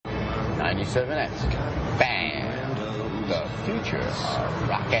97X. Band, the future of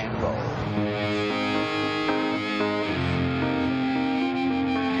rock and roll.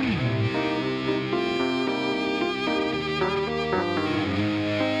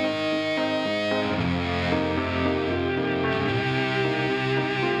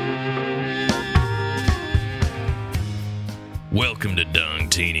 Welcome to Dong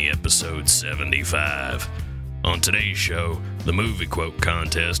Teeny episode 75. On today's show, the movie quote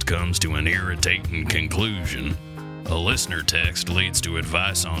contest comes to an irritating conclusion. A listener text leads to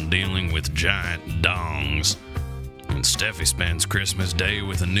advice on dealing with giant dongs. And Steffi spends Christmas Day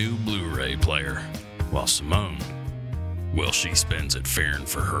with a new Blu-ray player. While Simone, well, she spends it fearing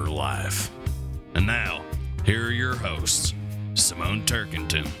for her life. And now, here are your hosts, Simone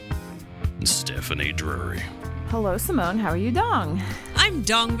Turkington and Stephanie Drury. Hello, Simone. How are you, Dong? I'm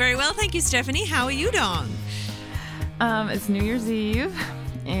Dong very well. Thank you, Stephanie. How are you, Dong? It's New Year's Eve,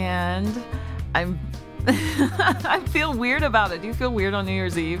 and I feel weird about it. Do you feel weird on New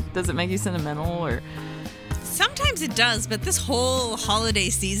Year's Eve? Does it make you sentimental, or? Sometimes it does, but this whole holiday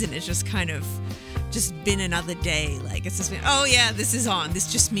season is just kind of just been another day. Like, it's just been, oh yeah, this is on.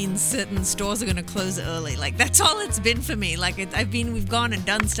 This just means certain stores are going to close early. Like, that's all it's been for me. Like, we've gone and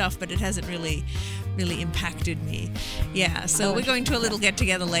done stuff, but it hasn't really impacted me. Yeah, so we're going to a little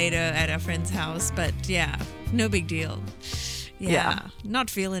get-together later at our friend's house, but yeah, no big deal. Yeah. Not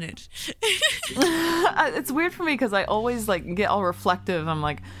feeling it. It's weird for me because I always, get all reflective. I'm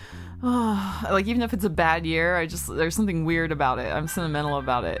like, oh, even if it's a bad year, there's something weird about it. I'm sentimental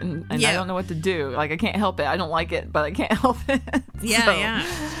about it, and I don't know what to do. Like, I can't help it. I don't like it, but I can't help it.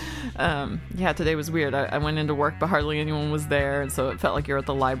 Today was weird. I went into work, but hardly anyone was there, and so it felt like you're at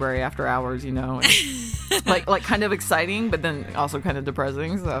the library after hours, you know. And like kind of exciting, but then also kind of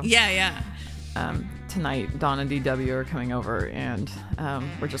depressing. So tonight, Dawn and DW are coming over, and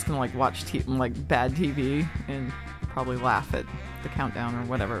we're just gonna watch bad TV and probably laugh at the countdown or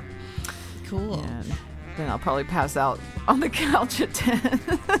whatever. Cool. And then I'll probably pass out on the couch at 10.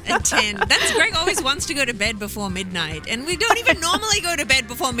 At 10. That's Greg always wants to go to bed before midnight. And we don't even normally go to bed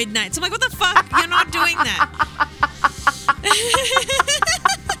before midnight. So I'm like, what the fuck? You're not doing that.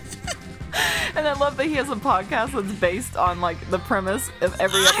 And I love that he has a podcast that's based on, the premise of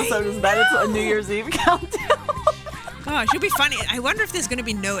every episode is that it's a New Year's Eve countdown. Gosh, it'll be funny. I wonder if there's going to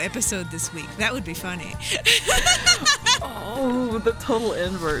be no episode this week. That would be funny. Oh, the total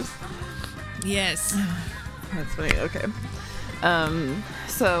inverse. Yes. That's funny. Okay.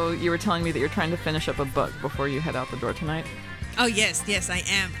 So you were telling me that you're trying to finish up a book before you head out the door tonight? Oh, yes, I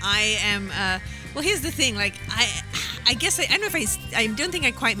am. Well, here's the thing. I guess I don't know if I don't think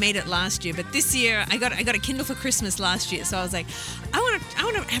I quite made it last year, but this year I got a Kindle for Christmas last year, so I was like, I want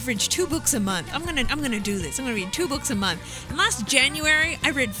to average 2 books a month. I'm gonna do this. I'm gonna read 2 books a month. And last January I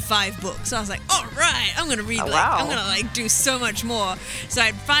read 5 books, so I was like, all right, I'm gonna read I'm gonna do so much more. So I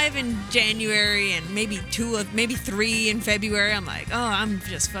had 5 in January and maybe 2 or maybe 3 in February. I'm like, oh, I'm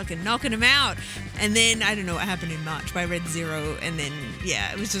just fucking knocking them out. And then I don't know what happened in March, but I read 0, and then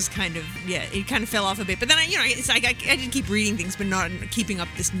it was just it kind of fell off a bit. But then I did keep reading things, but not keeping up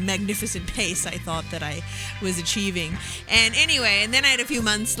this magnificent pace I thought that I was achieving. And anyway, and then I had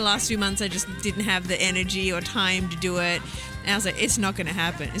the last few months I just didn't have the energy or time to do it. And I was like, it's not going to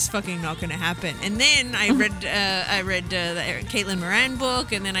happen. It's fucking not going to happen. And then I read the Caitlin Moran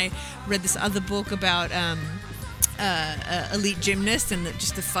book, and then I read this other book about elite gymnasts and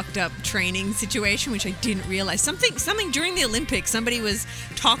the fucked up training situation, which I didn't realize. Something during the Olympics, somebody was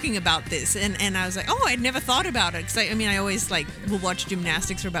talking about this, and I was like, oh, I'd never thought about it, because I always will watch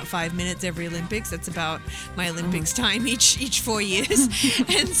gymnastics for about 5 minutes every Olympics. That's about my Olympics time each 4 years.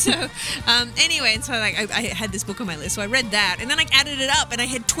 And so anyway, and so I had this book on my list, so I read that, and then I added it up, and I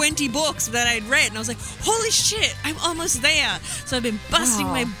had 20 books that I'd read, and I was like, holy shit, I'm almost there. So I've been busting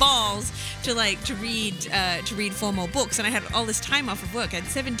my balls to read 4 more books, and I had all this time off of work. I had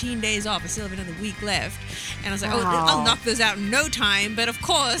 17 days off. I still have another week left, and I was like, I'll knock those out in no time. But of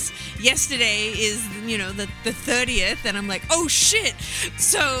course, yesterday is the 30th, and I'm like, oh shit.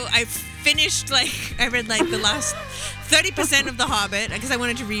 So I finished I read the last 30% of The Hobbit, because I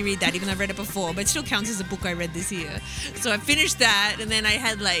wanted to reread that, even though I read it before, but it still counts as a book I read this year. So I finished that, and then I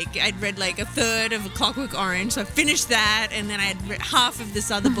had I'd read a third of A Clockwork Orange, so I finished that, and then I had read half of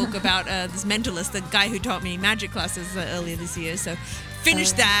this other book about this mentalist, the guy who taught me magic classes earlier this year. So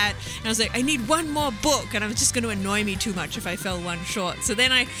finished that, and I was like, I need one more book, and it was just going to annoy me too much if I fell one short. So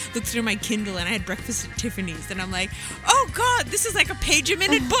then I looked through my Kindle, and I had Breakfast at Tiffany's, and I'm like, oh god, this is a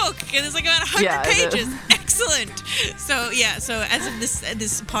page-a-minute book, and it's about 100 pages. Excellent. So as of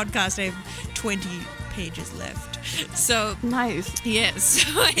this podcast, I have 20 pages left. So Nice. yes,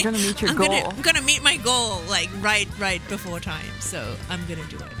 You're gonna meet your goal. I'm gonna meet my goal like right before time. So I'm gonna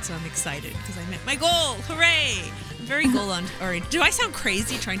do it. So I'm excited because I met my goal. Hooray! I'm very goal oriented. Do I sound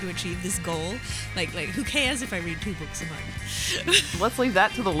crazy trying to achieve this goal? Like who cares if I read 2 books a month? Let's leave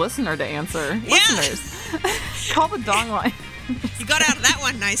that to the listener to answer. Yeah. Listeners, call the Dong line. You got out of that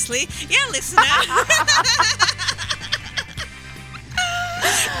one nicely. Yeah, listener.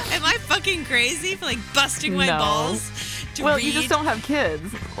 Am I fucking crazy for like busting my No. balls to Well, read? you just don't have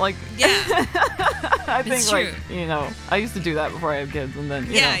kids. Like, Yeah, I think, It's like, true. you know, I used to do that before I had kids, and then,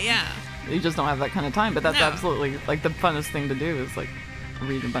 you yeah, know, yeah. you just don't have that kind of time. But that's No. absolutely, like, the funnest thing to do is, like,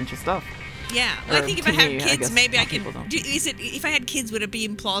 read a bunch of stuff. Yeah, well, I Or think if to I had me, I kids, guess maybe I most could. people don't. Is it if I had kids, would it be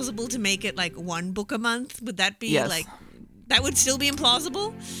implausible to make it like 1 book a month? Would that be Yes. like? That would still be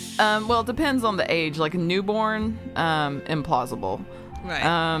implausible, Well, it depends on the age. Like, a newborn, implausible.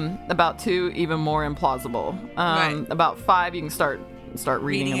 right? About 2, even more implausible. Right. About 5, you can start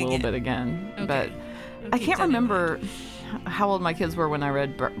reading a Reading little again. bit again. Okay. But I'll I keep can't that in remember how old my kids were when I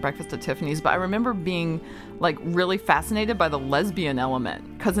read Breakfast at Tiffany's, but I remember being like really fascinated by the lesbian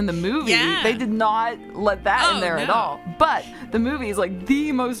element, because in the movie Yeah. they did not let that in Oh, there at no. all. But the movie is like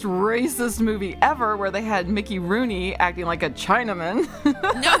the most racist movie ever, where they had Mickey Rooney acting like a Chinaman.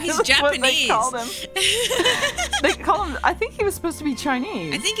 No, he's That's what Japanese. they called him. They call him. I think he was supposed to be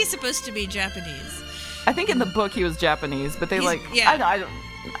Chinese. I think he's supposed to be Japanese. I think in the book he was Japanese, but they He's- like yeah.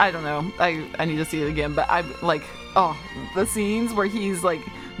 I don't know. I need to see it again, but I like the scenes where he's like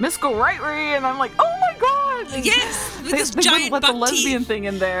Miss Golightry, and I'm like, oh my god. Yes, with They, his they giant wouldn't let the buck lesbian teeth. thing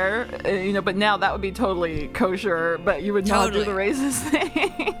in there, you know. But now that would be totally kosher. But you would not do the Totally. racist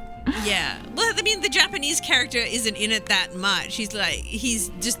thing. Yeah. Well, I mean, the Japanese character isn't in it that much. He's like, he's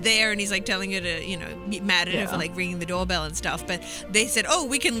just there and he's like telling her to, you know, be mad at her for Yeah. like ringing the doorbell and stuff. But they said, oh,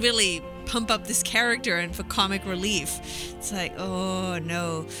 we can really pump up this character and for comic relief. It's like, oh,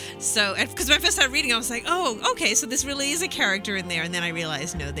 no. So, because when I first started reading, I was like, oh, okay, so this really is a character in there. And then I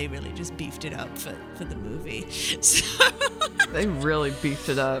realized, no, they really just beefed it up for the movie. So, They really beefed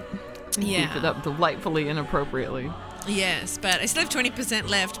it up. They Yeah. beefed it up delightfully inappropriately. yes, but I still have 20%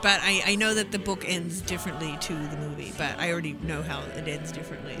 left, but I know that the book ends differently to the movie, but I already know how it ends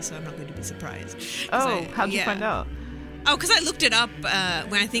differently, so I'm not going to be surprised. 'Cause Oh, how'd you find out? Oh, because I looked it up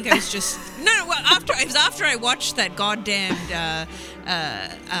when I think I was just well, it was after I watched that goddamned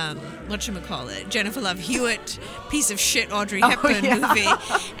whatchamacallit, Jennifer Love Hewitt piece of shit Audrey Hepburn yeah. movie,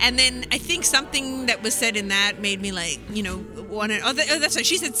 and then I think something that was said in that made me like, you know, want to. That's right.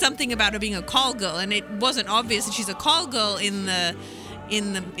 She said something about her being a call girl, and it wasn't obvious that she's a call girl in the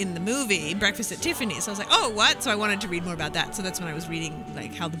movie Breakfast at Tiffany's. So I was like, oh, what? So I wanted to read more about that. So that's when I was reading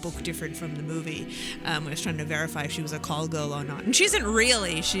like how the book differed from the movie. I was trying to verify if she was a call girl or not. And she isn't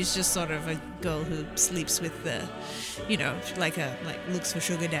really. She's just sort of a girl who sleeps with the, you know, like looks for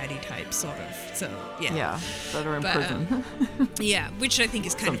sugar daddy type sort of. So yeah. Yeah, that are in But, prison. Yeah, which I think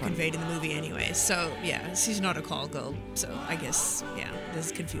is kind of Sometimes. conveyed in the movie anyway. So yeah, she's not a call girl. So I guess yeah,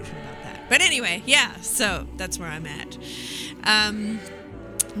 there's confusion about that. But anyway, yeah. So that's where I'm at.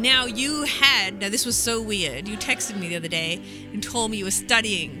 Now this was so weird. You texted me the other day and told me you were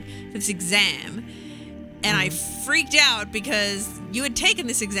studying for this exam. And I freaked out because you had taken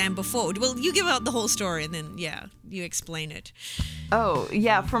this exam before. Well, you give out the whole story and then, yeah, you explain it. Oh,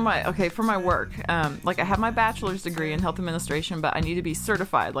 yeah, for my work. Like, I have my bachelor's degree in health administration, but I need to be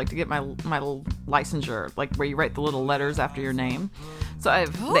certified, like, to get my licensure, like, where you write the little letters after your name. So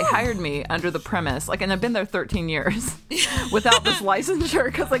they hired me under the premise, like, and I've been there 13 years without this licensure,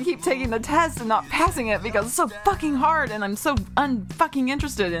 because I keep taking the test and not passing it because it's so fucking hard, and I'm so unfucking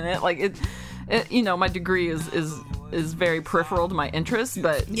interested in it. Like, it you know, my degree is very peripheral to my interests,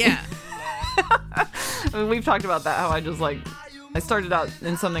 but Yeah. we've talked about that, how I just like, I started out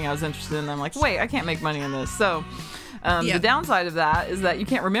in something I was interested in, and I'm like, wait, I can't make money in this. So the downside of that is that you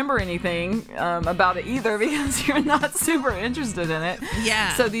can't remember anything about it either because you're not super interested in it.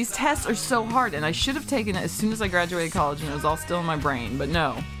 Yeah. So these tests are so hard, and I should have taken it as soon as I graduated college, and it was all still in my brain, but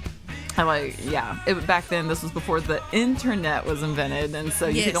no. I'm like, yeah. Back then, this was before the internet was invented, and so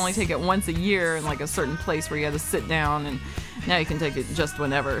you could only take it once a year in like a certain place where you had to sit down, and now you can take it just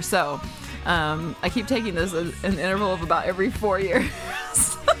whenever. So I keep taking this an interval of about every 4 years.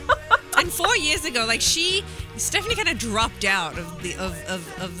 And 4 years ago, like she Stephanie kind of dropped out of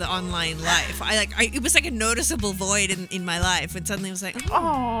the online life. It was like a noticeable void in my life when suddenly it was like,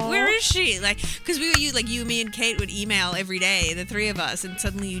 oh, where is she? Like, because you, me, and Kate would email every day, the three of us, and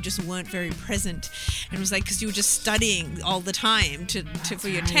suddenly you just weren't very present. And it was like because you were just studying all the time for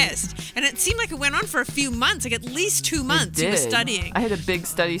your test, and it seemed like it went on for a few months, like at least 2 months. You were studying. I had a big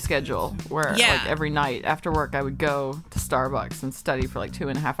study schedule where like every night after work I would go to Starbucks and study for like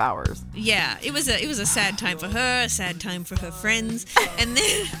 2.5 hours. Yeah, it was a sad time for her, a sad time for her friends, and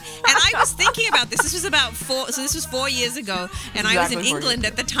I was thinking about this. This was 4 years ago, and I was in England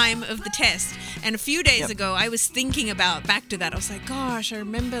at the time of the test. And a few days ago, I was thinking about back to that. I was like, gosh, I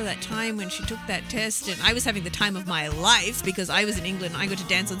remember that time when she took that test, and I was having the time of my life because I was in England. And I got to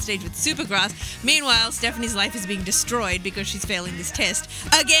dance on stage with Supergrass. Meanwhile, Stephanie's life is being destroyed because she's failing this test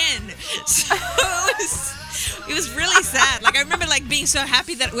again. So it was really sad. Like I remember like being so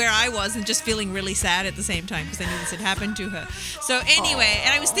happy that where I was and just feeling really sad at the same time because I knew this had happened to her. So anyway,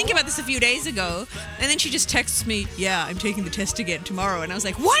 and I was thinking about this a few days ago, and then she just texts me, yeah, I'm taking the test again tomorrow. And I was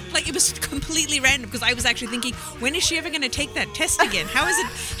like, what? Like it was completely random because I was actually thinking, when is she ever going to take that test again? How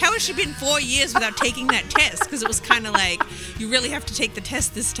has she been 4 years without taking that test? Because it was kind of like, you really have to take the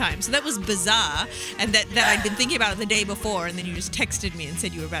test this time. So that was bizarre, and that I'd been thinking about it the day before, and then you just texted me and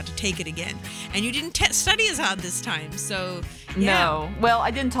said you were about to take it again. And you didn't study as hard this time, so yeah. No. Well,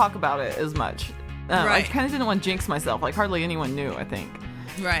 I didn't talk about it as much. Right. I kind of didn't want to jinx myself. Like hardly anyone knew, I think.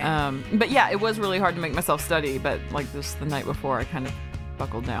 Right. But yeah, it was really hard to make myself study. But like just the night before, I kind of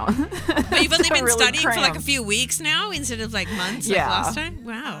buckled down. But you've only been really studying for like a few weeks now instead of like months like last time?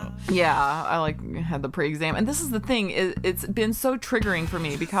 Wow. Yeah, I like had the pre-exam. And this is the thing, it's been so triggering for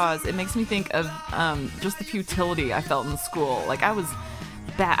me because it makes me think of just the futility I felt in school. Like I was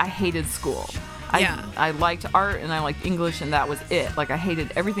bad. I hated school. I liked art and I liked English and that was it. Like I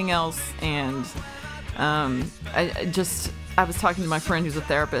hated everything else, and I was talking to my friend who's a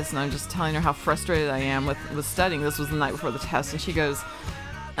therapist, and I'm just telling her how frustrated I am with studying. This was the night before the test, and she goes,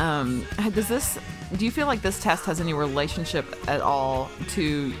 do you feel like this test has any relationship at all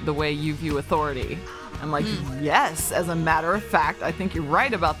to the way you view authority? I'm like, yes, as a matter of fact, I think you're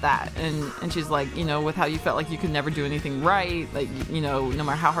right about that. And she's like, with how you felt like you could never do anything right, like, no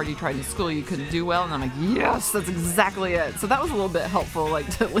matter how hard you tried in school, you couldn't do well. And I'm like, yes, that's exactly it. So that was a little bit helpful, like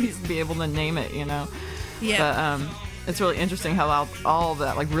to at least be able to name it, Yeah. But it's really interesting how all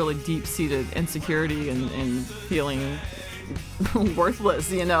that like really deep-seated insecurity and feeling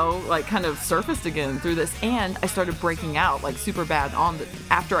worthless, like kind of surfaced again through this. And I started breaking out like super bad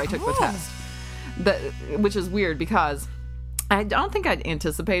after I took the test. Which is weird because I don't think I'd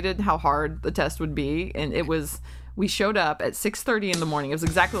anticipated how hard the test would be. And we showed up at 6:30 in the morning. It was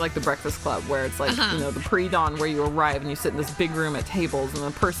exactly like the Breakfast Club where it's like, the pre-dawn where you arrive and you sit in this big room at tables and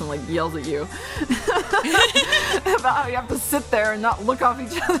the person like yells at you about how you have to sit there and not look off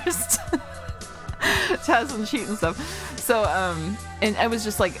each other's tests and cheat and stuff. So, and it was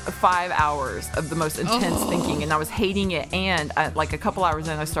just like 5 hours of the most intense thinking, and I was hating it. And like a couple hours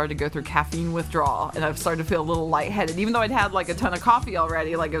in, I started to go through caffeine withdrawal, and I started to feel a little lightheaded, even though I'd had like a ton of coffee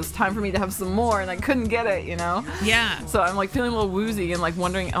already. Like it was time for me to have some more, and I couldn't get it, Yeah. So I'm like feeling a little woozy and like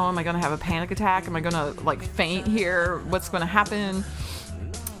wondering, am I going to have a panic attack? Am I going to like faint here? What's going to happen?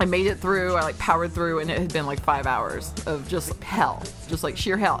 I made it through. I like powered through, and it had been like 5 hours of just hell, just like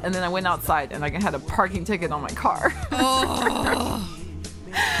sheer hell. And then I went outside, and I had a parking ticket on my car.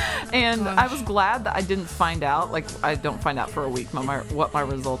 And I was glad that I didn't find out. Like I don't find out for a week what my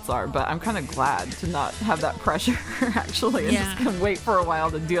results are, but I'm kind of glad to not have that pressure actually, and just can wait for a while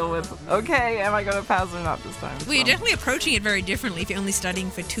to deal with. Okay, am I going to pass or not this time? Well, you're definitely approaching it very differently if you're only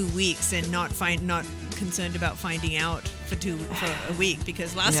studying for 2 weeks and not concerned about finding out for a week,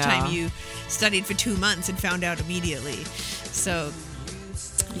 because last time you studied for 2 months and found out immediately. So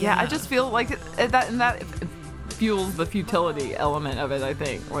yeah, I just feel like that fuels the futility element of it. I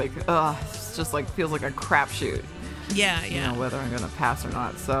think it's just like feels like a crapshoot. Yeah. Whether I'm gonna pass or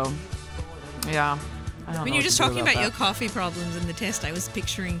not. So yeah. When you're just talking about your coffee problems in the test, I was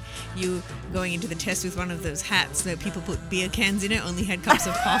picturing you going into the test with one of those hats that people put beer cans in it, only had cups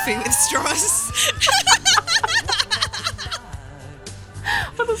of coffee with straws.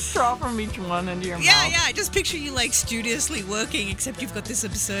 With a straw from each one into your mouth. Yeah, I just picture you like studiously working, except you've got this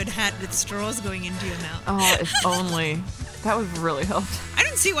absurd hat with straws going into your mouth. Oh, if only. That would really help. I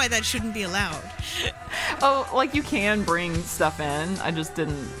don't see why that shouldn't be allowed. Oh, like you can bring stuff in. I just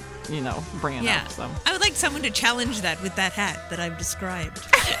didn't, bring it up. So I would like someone to challenge that with that hat that I've described.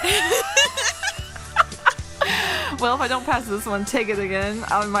 Well, if I don't pass this one, take it again.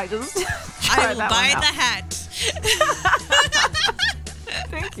 I might just try I will buy the hat.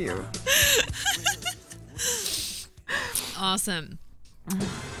 Thank you. Awesome.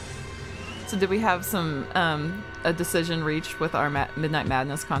 So did we have some a decision reached with our Midnight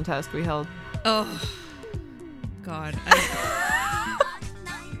Madness contest we held? Oh, God.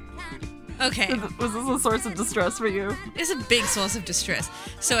 Okay. Was this a source of distress for you? It's a big source of distress.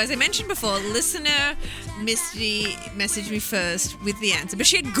 So as I mentioned before, listener Misty messaged me first with the answer, but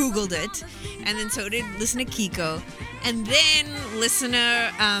she had Googled it, and then so did listener Kiko, and then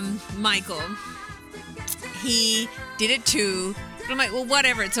listener Michael. He did it too. But I'm like, well,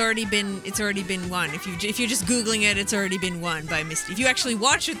 whatever. It's already been won. If you're just Googling it, it's already been won by Misty. If you actually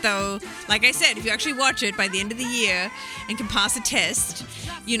watch it, though, like I said, if you actually watch it by the end of the year and can pass a test,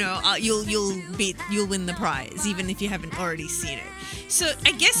 you know, you'll win the prize, even if you haven't already seen it. So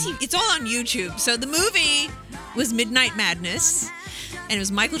I guess it's all on YouTube. So the movie was Midnight Madness, and it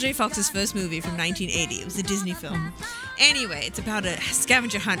was Michael J. Fox's first movie from 1980. It was a Disney film. Anyway, it's about a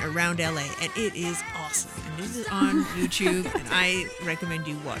scavenger hunt around LA, and it is awesome. And this is on YouTube, and I recommend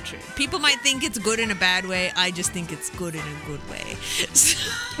you watch it. People might think it's good in a bad way. I just think it's good in a good way.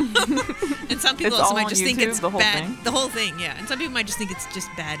 And some people also might just think it's bad. The whole thing, yeah. And some people might just think it's just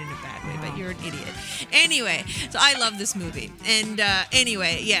bad in a bad way, but you're an idiot. Anyway, so I love this movie. And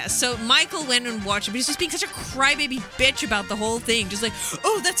anyway, yeah, so Michael went and watched it, but he's just being such a crybaby bitch about the whole thing. Just like,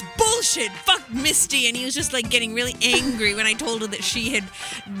 oh, that's bullshit. Fuck Misty. And he was just like getting really angry when I told her that she had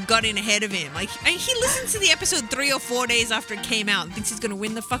got in ahead of him. Like, he listens to the episode 3 or 4 days after it came out and thinks he's going to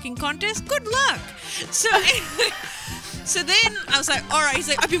win the fucking contest. Good luck. So anyway, so then I was like, all right. He's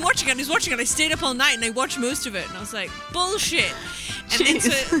like, I've been watching it. He's watching it. I stayed up all night and I watched most of it. And I was like, bullshit. And then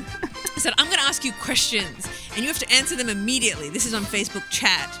so I said, I'm going to ask you questions and you have to answer them immediately. This is on Facebook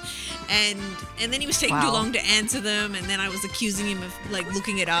chat. And then he was taking too long to answer them, and then I was accusing him of like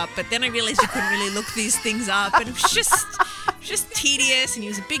looking it up, but then I realized he couldn't really look these things up, and it was just tedious, and he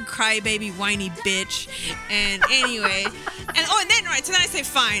was a big crybaby, whiny bitch. And anyway, and then right, so then I say,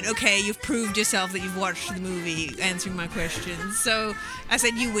 fine, okay, you've proved yourself that you've watched the movie, answering my questions. So I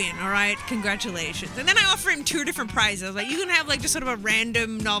said, you win, all right, congratulations. And then I offer him 2 different prizes. I was like, you can have like just sort of a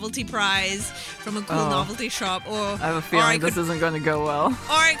random novelty prize from a cool novelty shop, or I have a feeling this isn't going to go well.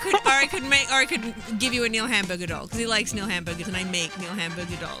 Or I could give you a Neil Hamburger doll because he likes Neil Hamburgers and I make Neil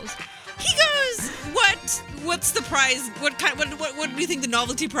Hamburger dolls. He goes, what's the prize? What do you think the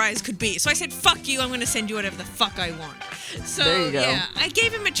novelty prize could be? So I said, fuck you, I'm going to send you whatever the fuck I want. So there you go. Yeah, I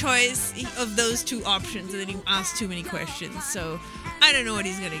gave him a choice of those 2 options, and then he asked too many questions. So I don't know what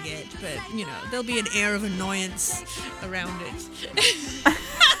he's going to get, but you know, there'll be an air of annoyance around it.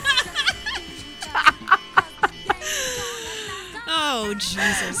 Oh,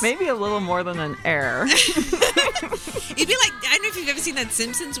 Jesus. Maybe a little more than an air. It'd be like, I don't know if you've ever seen that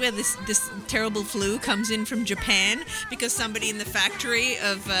Simpsons where this terrible flu comes in from Japan because somebody in the factory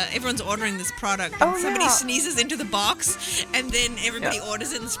of, everyone's ordering this product and somebody sneezes into the box and then everybody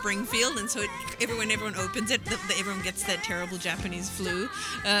orders it in Springfield, and so everyone opens it, everyone gets that terrible Japanese flu.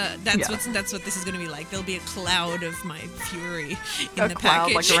 That's what this is going to be like. There'll be a cloud of my fury in the package. A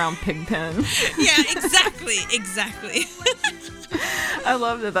cloud like around Pigpen. Yeah, exactly. I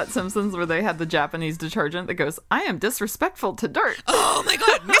love that Simpsons where they had the Japanese detergent that goes, I am disrespectful to dirt. Oh my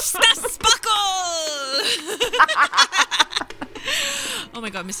god, Mr. Sparkle! Oh my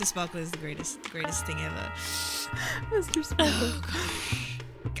god, Mr. Sparkle is the greatest thing ever. Mr. Sparkle. Oh, gosh.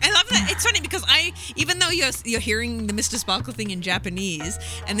 I love that. It's funny because even though you're hearing the Mr. Sparkle thing in Japanese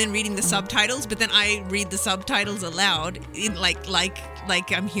and then reading the subtitles, but then I read the subtitles aloud in like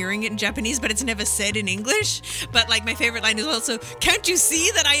I'm hearing it in Japanese, but it's never said in English. But like my favorite line is also, "Can't you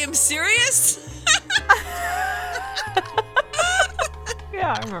see that I am serious?"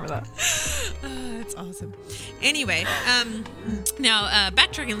 Yeah, I remember that. That's awesome. Anyway, now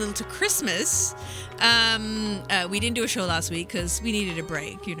backtracking a little to Christmas. We didn't do a show last week because we needed a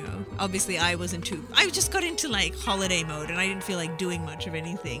break, you know. Obviously, I just got into like holiday mode and I didn't feel like doing much of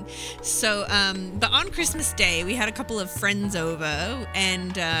anything. So, but on Christmas Day, we had a couple of friends over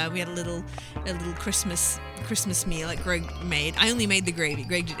and we had a little Christmas meal that Greg made. I only made the gravy.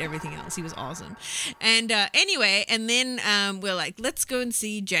 Greg did everything else. He was awesome. And anyway, and then we're like, let's go and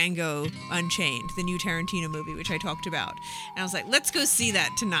see Django Unchained, the new Tarantino movie, which I talked about. And I was like, let's go see that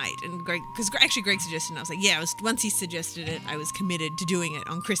tonight. And Greg, because actually Greg suggested it, and I was like, yeah, once he suggested it, I was committed to doing it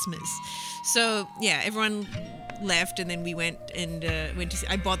on Christmas. So yeah, everyone left, and then we went to see,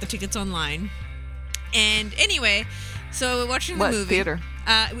 I bought the tickets online. And anyway, so we're watching the movie. What theater?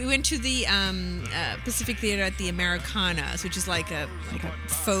 We went to the Pacific Theater at the Americanas, which is like a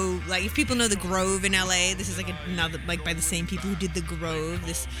faux, like if people know the Grove in LA, this is like another, like by the same people who did the Grove,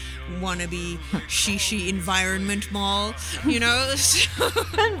 this wannabe shishi environment mall, you know?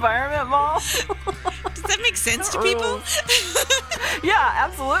 Environment mall? Does that make sense to people? Yeah,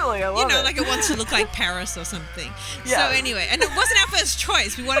 absolutely. I love it. Like it wants to look like Paris or something. Yeah. So anyway, and it wasn't our first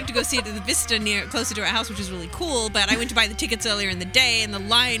choice. We wanted to go see it at the Vista closer to our house, which is really cool. But I went to buy the tickets earlier in the day, and the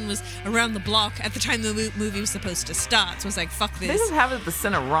line was around the block at the time the movie was supposed to start. So I was like, fuck this. They just have it at the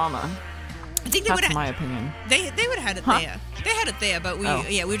Cinerama. I think they would That's have. my opinion. They would have had it there. They had it there, but we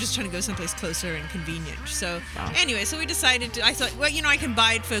were just trying to go someplace closer and convenient. So anyway, so we decided to. I thought, well, I can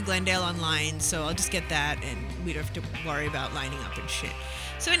buy it for Glendale online, so I'll just get that, and we don't have to worry about lining up and shit.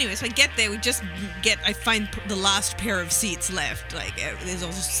 So anyway, so I get there. I find the last pair of seats left. Like there's all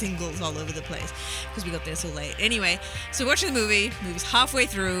just singles all over the place because we got there so late. Anyway, so watching the movie. Movie's halfway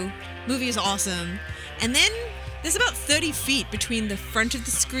through. Movie is awesome, and then. There's about 30 feet between the front of the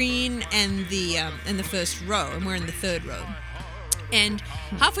screen and the first row, and we're in the third row. And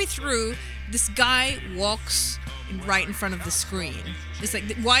halfway through, this guy walks right in front of the screen. It's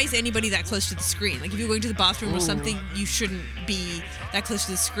like, why is anybody that close to the screen? Like, if you're going to the bathroom or something, you shouldn't be that close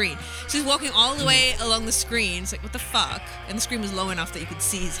to the screen. So he's walking all the way along the screen. It's like, what the fuck? And the screen was low enough that you could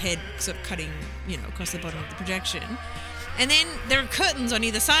see his head sort of cutting, across the bottom of the projection. And then there are curtains on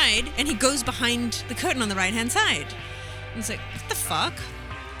either side, and he goes behind the curtain on the right-hand side. And it's like, what the fuck?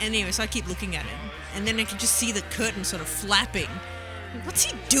 And anyway, so I keep looking at him. And then I can just see the curtain sort of flapping. What's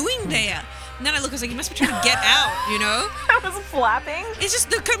he doing there? And then I look, I was like, he must be trying to get out, It was flapping? It's just,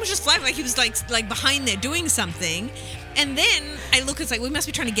 the curtain was just flapping, like he was like behind there doing something. And then I look, it's like, well, he must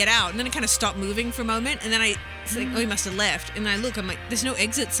be trying to get out. And then it kind of stopped moving for a moment. And then it's like, oh, he must have left. And then I look, I'm like, there's no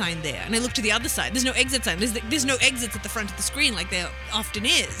exit sign there. And I look to the other side. There's no exit sign. There's no exits at the front of the screen like there often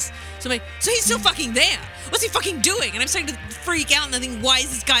is. So I'm like, so he's still fucking there. What's he fucking doing? And I'm starting to freak out and I think, why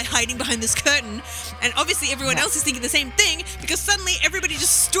is this guy hiding behind this curtain? And obviously everyone else is thinking the same thing because suddenly everybody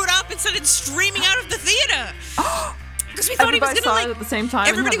just stood up and started streaming out of the theater. Because we thought Everybody he was gonna saw it at the same time.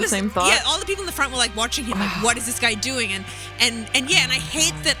 Everybody and had was the same thought. Yeah, all the people in the front were like watching him, like, what is this guy doing? And I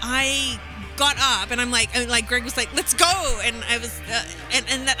hate that I got up and I'm like Greg was like, let's go, and I was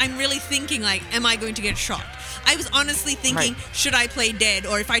and that I'm really thinking like, am I going to get shot? I was honestly thinking, should I play dead,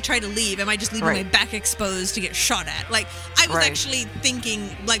 or if I try to leave, am I just leaving my back exposed to get shot at? Like I was actually thinking,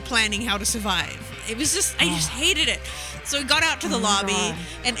 like planning how to survive. It was just I just hated it. So we got out to the lobby,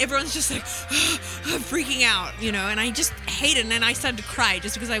 and everyone's just like freaking out, and I just hated it. And then I started to cry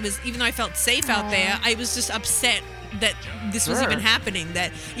just because even though I felt safe out there, I was just upset that this was even happening,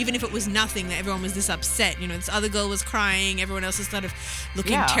 that even if it was nothing, that everyone was this upset. This other girl was crying, everyone else was sort of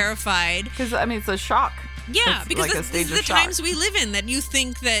looking terrified. Because, it's a shock. Yeah, it's because like this is the times we live in, that you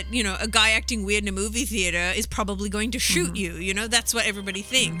think that, a guy acting weird in a movie theater is probably going to shoot you, that's what everybody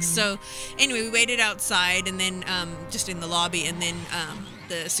thinks. So anyway, we waited outside and then just in the lobby, and then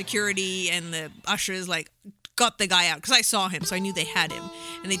the security and the ushers got the guy out because I saw him, so I knew they had him,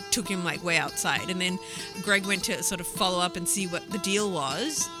 and they took him way outside. And then Greg went to sort of follow up and see what the deal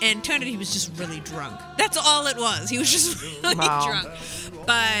was, and turned out he was just really drunk. That's all it was. He was just really drunk.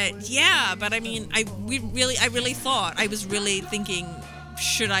 But I mean, I really thought, I was really thinking,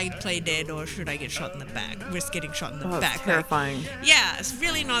 should I play dead or should I get shot in the back? Risk getting shot in the back. That's terrifying. It's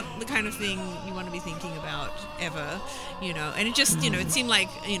really not the kind of thing you want to be thinking about ever, And it just, it seemed like,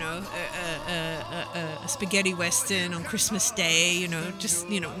 a spaghetti western on Christmas Day, just,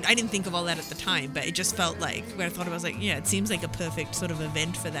 I didn't think of all that at the time, but it just felt like, when I thought about it, I was like, it seems like a perfect sort of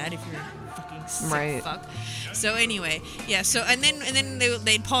event for that if you're a fucking sick fuck. So anyway, so and then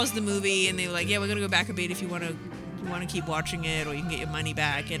they'd pause the movie and they were like, we're gonna go back a bit if you want to keep watching it, or you can get your money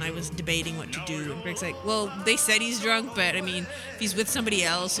back. And I was debating what to do, and Greg's like, well, they said he's drunk, but I mean, if he's with somebody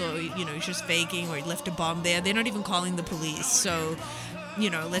else, or he's just faking, or he left a bomb there, they're not even calling the police, so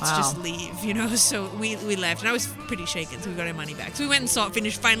let's just leave, So we left, and I was pretty shaken, so we got our money back. So we went and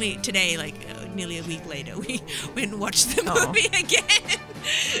finished finally today, nearly a week later, we went and watched the movie again.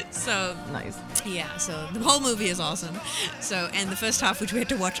 So nice. Yeah, so the whole movie is awesome. So, and the first half, which we had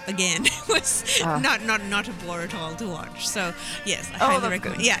to watch again, was not a bore at all to watch. So yes, I highly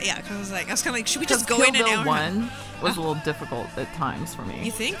recommend. Good. Yeah, because I was kind of like, should we just go in an hour? Kill Bill 1 was a little difficult at times for me.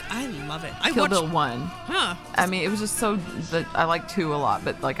 You think? I love it. Kill Bill 1. Huh. I mean, it was just so that I like 2 a lot,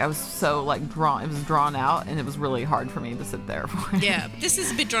 but I was so drawn. It was drawn out, and it was really hard for me to sit there for it. Yeah, this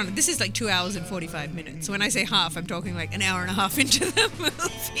is a bit drawn. This is 2 hours and 45 minutes. So when I say half, I'm talking an hour and a half into the movie.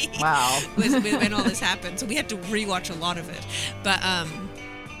 Wow. when all this happened, so we had to rewatch a lot of it. But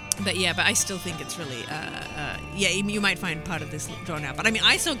But I still think it's really, you might find part of this drawn out. But I mean,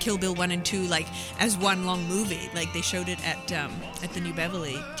 I saw Kill Bill 1 and 2 like as one long movie. Like they showed it at the New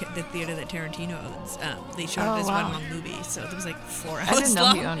Beverly, the theater that Tarantino owns. They showed it as one long movie, so it was like 4 hours long. I didn't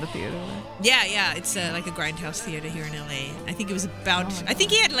know he owned a theater there. Yeah, it's like a Grindhouse theater here in LA. I think it was about. I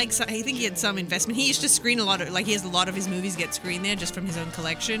think he had some investment. He used to screen a lot of he has a lot of his movies get screened there just from his own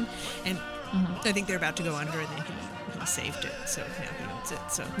collection, and I think they're about to go under, and then he saved it. So now he owns it.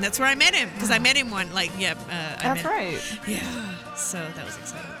 So and that's where I met him, because I met him That's right. Yeah, so that was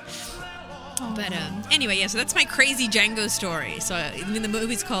exciting. But anyway, so that's my crazy Django story. So the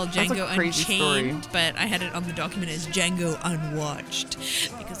movie's called Django Unchained, but I had it on the document as Django Unwatched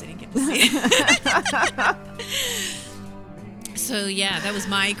because I didn't get to see it. So yeah, that was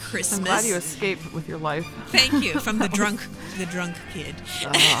my Christmas. I'm glad you escaped with your life. Thank you, from the drunk kid.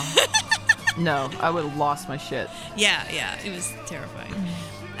 No, I would have lost my shit. Yeah, it was terrifying.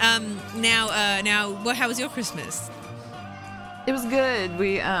 Now, how was your Christmas? It was good.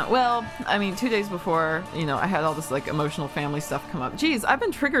 We, 2 days before, I had all this like emotional family stuff come up. Geez, I've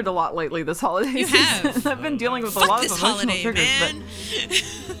been triggered a lot lately this holiday season. You have. I've been dealing with a lot of emotional holiday, triggers. Man.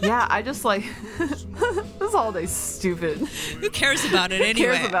 But yeah, I just like this holiday's stupid. Who cares about it anyway?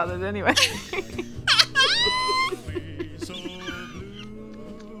 Who cares about it anyway?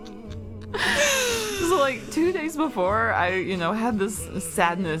 So like 2 days before, I had this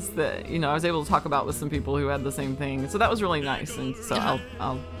sadness that I was able to talk about with some people who had the same thing. So that was really nice. And so I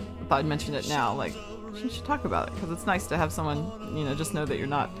thought I'd mention it now. Like, you should talk about it, because it's nice to have someone just know that you're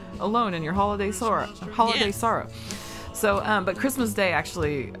not alone in your holiday sorrow. So, but Christmas Day,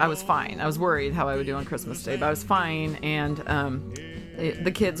 actually, I was fine. I was worried how I would do on Christmas Day, but I was fine. And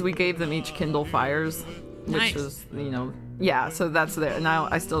the kids, we gave them each Kindle Fires, which was, so that's there. Now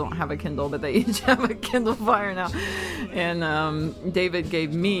I still don't have a Kindle, but they each have a Kindle Fire now. And David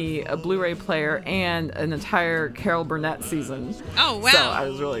gave me a Blu-ray player and an entire Carol Burnett season. Oh, wow. So I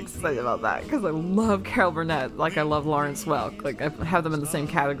was really excited about that, because I love Carol Burnett like I love Lawrence Welk. Like, I have them in the same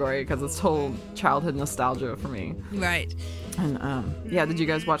category because it's total childhood nostalgia for me. Right. And did you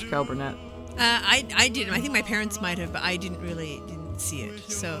guys watch Carol Burnett? I didn't. I think my parents might have, but I didn't see it.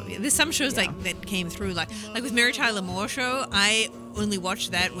 So there's some shows like that came through, like with Mary Tyler Moore Show. I only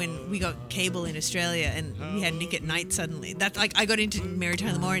watched that when we got cable in Australia and we had Nick at Night suddenly. That's like, I got into Mary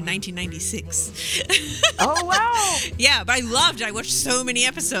Tyler Moore in 1996. Oh wow. Yeah, but I loved it. I watched so many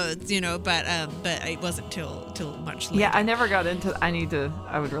episodes, but it wasn't till much later. Yeah, I never got into.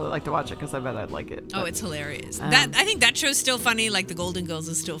 I would really like to watch it, because I bet I'd like it. Oh, it's hilarious. I think that show's still funny. Like the Golden Girls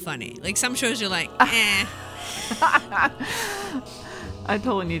is still funny. Like some shows you're like, eh. I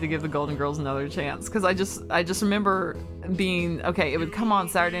totally need to give the Golden Girls another chance, because I just remember being okay. It would come on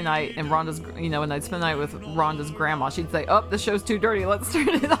Saturday night, and Rhonda's, and I'd spend the night with Rhonda's grandma. She'd say, "Oh, this show's too dirty. Let's turn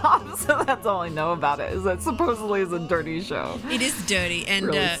it off." So that's all I know about it, is that supposedly is a dirty show. It is dirty, and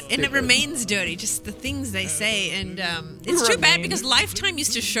really and it remains dirty. Just the things they say, and it's too bad, because Lifetime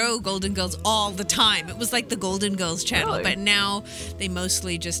used to show Golden Girls all the time. It was like the Golden Girls channel, Really? but now they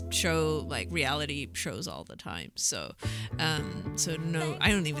mostly just show like reality shows all the time. So, no, I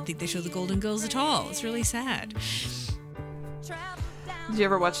don't even think they show the Golden Girls at all. It's really sad. Did you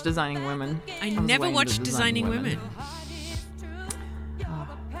ever watch Designing Women? I never watched Designing Women. Oh,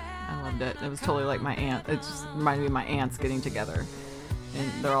 I loved it. It was totally like my aunt. It just reminded me of my aunts getting together,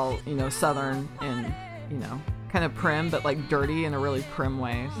 and they're all Southern and kind of prim, but like dirty in a really prim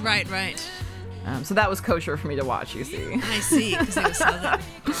way. So. Right. So that was kosher for me to watch. You see. I see, because they were Southern.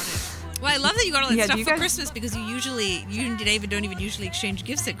 Well, I love that you got all that stuff for guys... Christmas, because you and David don't even usually exchange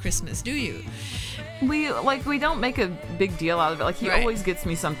gifts at Christmas, do you? We don't make a big deal out of it. Like, he Right. always gets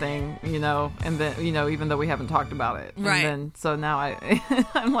me something, and then, even though we haven't talked about it. Right. And then, so now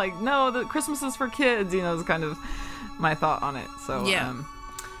I'm like, no, the Christmas is for kids, is kind of my thought on it. So, yeah.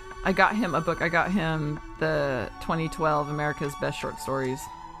 I got him a book. I got him the 2012 America's Best Short Stories.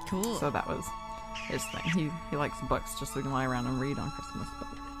 Cool. So that was his thing. He likes books just so he can lie around and read on Christmas. But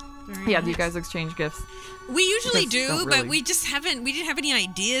Very yeah, nice. do you guys exchange gifts? We usually do, really. but we didn't have any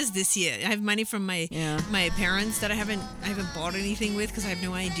ideas this year. I have money from my parents that I haven't bought anything with, because I have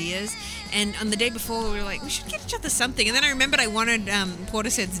no ideas. And on the day before, we were like, we should get each other something. And then I remembered I wanted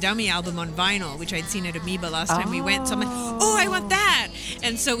Portishead's Dummy album on vinyl, which I'd seen at Amoeba last time we went. So I'm like, oh, I want that.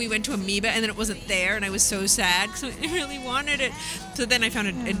 And so we went to Amoeba, and then it wasn't there, and I was so sad because I really wanted it. So then I found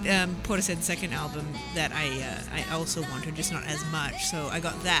Portishead's second album that I also wanted, just not as much. So I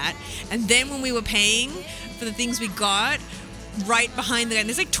got that. And then when we were paying for the things we got, right behind the guy. And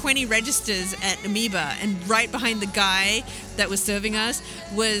there's like 20 registers at Amoeba, and right behind the guy that was serving us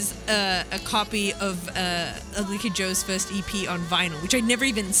was a copy of Ugly Kid Joe's first EP on vinyl, which I'd never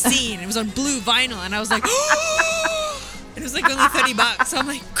even seen. It was on blue vinyl, and I was like, it was like only $30. So I'm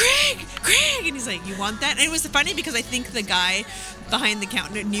like, Greg! And he's like, you want that? And it was funny because I think the guy behind the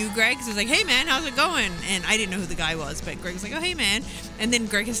counter knew Greg. So he was like, hey man, how's it going? And I didn't know who the guy was, but Greg was like, oh hey man. And then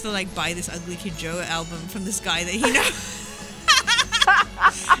Greg has to like buy this Ugly Kid Joe album from this guy that he knows.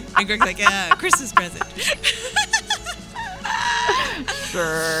 And Greg's like, Christmas present.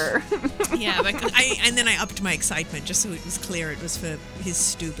 Sure. Yeah, but and then I upped my excitement just so it was clear it was for his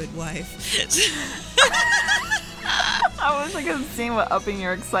stupid wife. I wish I could have seen what upping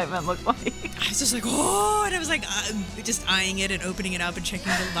your excitement looked like. I was just like, oh, and I was like just eyeing it and opening it up and checking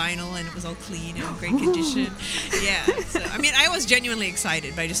the vinyl, and it was all clean and in great condition. Yeah, so I mean, I was genuinely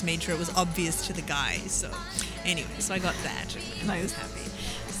excited, but I just made sure it was obvious to the guy. So anyway, so I got that, and I was happy.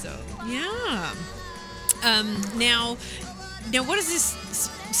 So yeah. Now what is this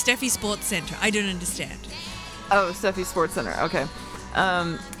Steffi Sports Center? I don't understand. Oh, Steffi Sports Center. Okay.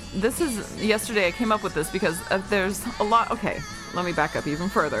 This is, yesterday I came up with this because there's a lot. Okay, let me back up even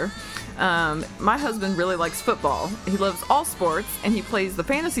further. My husband really likes football. He loves all sports, and he plays the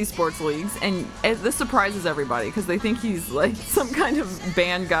fantasy sports leagues, and this surprises everybody because they think he's like some kind of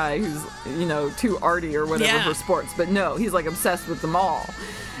band guy who's, too arty or whatever for sports. But no, he's like obsessed with them all.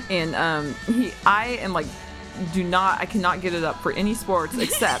 And I am like, I cannot get it up for any sports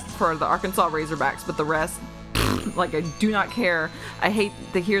except for the Arkansas Razorbacks, but the rest, like, I do not care. I hate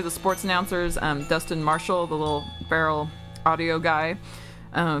to hear the sports announcers. Dustin Marshall, the little feral audio guy,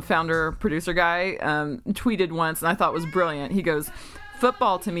 founder, producer guy, tweeted once, and I thought it was brilliant. He goes,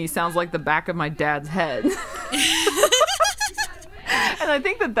 football to me sounds like the back of my dad's head. And I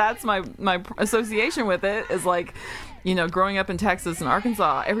think that's my association with it is like, growing up in Texas and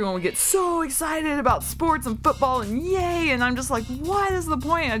Arkansas, everyone would get so excited about sports and football and yay, and I'm just like, what is the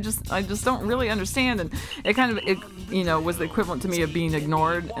point? I just don't really understand. And it kind of was the equivalent to me of being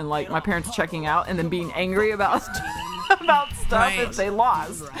ignored and like my parents checking out and then being angry about stuff if they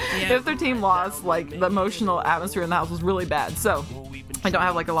lost. Yeah. If their team lost, like the emotional atmosphere in the house was really bad. So I don't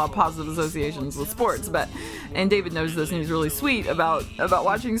have like a lot of positive associations with sports, and David knows this, and he's really sweet about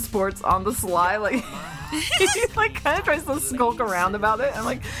watching sports on the sly. Like he like kind of tries to skulk around about it. I'm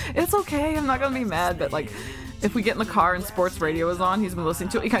like, it's okay, I'm not gonna be mad, but like if we get in the car and sports radio is on, he's been listening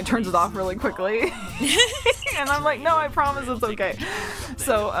to it, he kind of turns it off really quickly. And I'm like, no, I promise it's okay.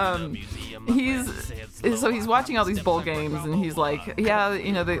 So he's watching all these bowl games, and he's like, yeah,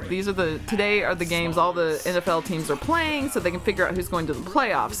 today are the games all the NFL teams are playing, so they can figure out who's going to the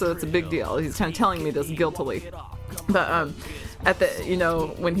playoffs. So it's a big deal. He's kind of telling me this guiltily, but at the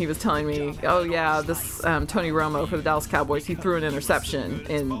when he was telling me, oh yeah, this Tony Romo for the Dallas Cowboys, he threw an interception,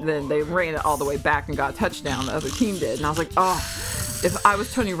 and then they ran it all the way back and got a touchdown. The other team did, and I was like, oh. If I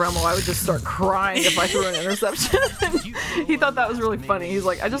was Tony Romo, I would just start crying if I threw an interception. He thought that was really funny. He's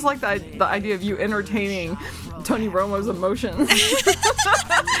like, I just like the idea of you entertaining Tony Romo's emotions.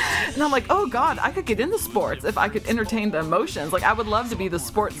 And I'm like, oh God, I could get into sports if I could entertain the emotions. Like, I would love to be the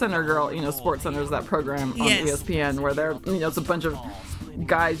Sports Center girl. Sports Center is that program on ESPN where they're, it's a bunch of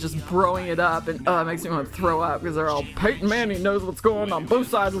guys just broing it up, and it makes me want to throw up because they're all, Peyton Manning knows what's going on both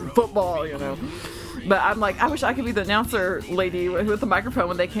sides of the football, But I'm like, I wish I could be the announcer lady with the microphone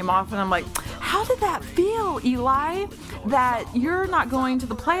when they came off. And I'm like, how did that feel, Eli? That you're not going to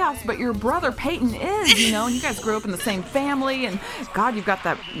the playoffs, but your brother Peyton is, and you guys grew up in the same family. And God, you've got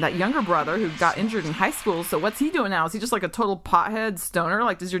that younger brother who got injured in high school. So what's he doing now? Is he just like a total pothead stoner?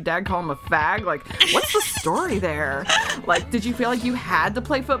 Like, does your dad call him a fag? Like, what's the story there? Like, did you feel like you had to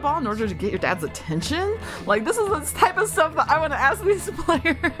play football in order to get your dad's attention? Like, this is the type of stuff that I want to ask these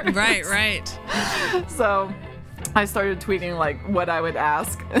players. Right. So I started tweeting like what I would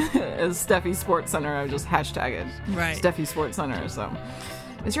ask as Steffi Sports Center. I would just hashtag it. Right. Steffi Sports Center. So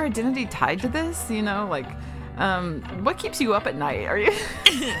is your identity tied to this? What keeps you up at night?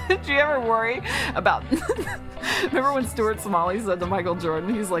 Do you ever worry about remember when Stuart Smalley said to Michael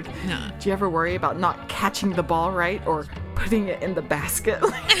Jordan, he's like, no. Do you ever worry about not catching the ball right or putting it in the basket?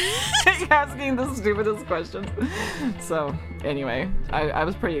 Asking the stupidest questions. So anyway, I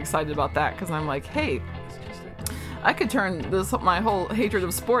was pretty excited about that because I'm like, hey, I could turn my whole hatred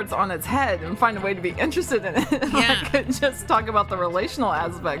of sports on its head and find a way to be interested in it. Yeah. I could just talk about the relational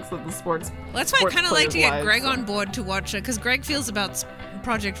aspects of the sports. Well, that's why I kind of like to get Greg on board to watch it, because Greg feels about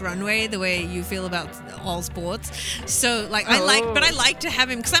Project Runway the way you feel about all sports. So like I like to have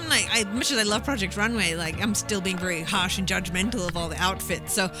him because I'm like, much as I love Project Runway, like I'm still being very harsh and judgmental of all the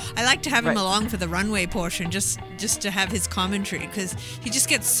outfits. So I like to have him along for the runway portion, just to have his commentary, because he just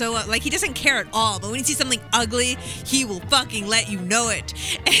gets so like he doesn't care at all. But when he sees something ugly, he will fucking let you know it.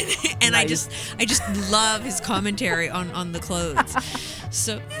 And nice. I just love his commentary on the clothes.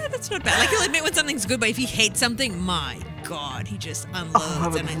 So yeah, that's not bad. Like he'll admit when something's good, but if he hates something, my God, he just unloads. I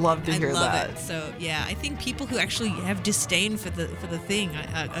would love to hear that. It. So yeah, I think people who actually have disdain for the thing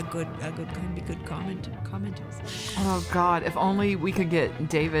are can be good commenters. Oh God, if only we could get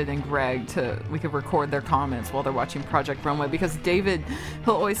David and Greg we could record their comments while they're watching Project Runway, because David,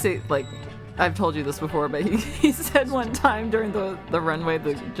 he'll always say, like, I've told you this before, but he said one time during the runway,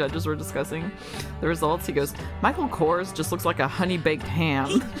 the judges were discussing the results, he goes, Michael Kors just looks like a honey-baked ham.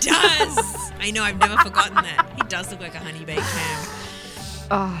 He does! I know, I've never forgotten that. He does look like a honey-baked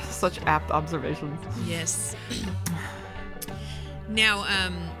ham. Such apt observations. Yes. Now,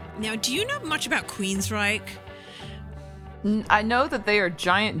 do you know much about Queensryche? I know that they are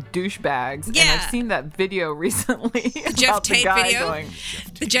giant douchebags, yeah. And I've seen that video recently the Jeff about Tate the guy video? going...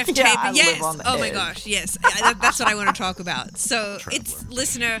 The Jeff Tate, yes. Oh my gosh, yes. That's what I want to talk about. So it's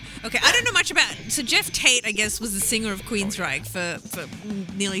listener. Okay, I don't know much about. So Jeff Tate, I guess, was the singer of Queensryche for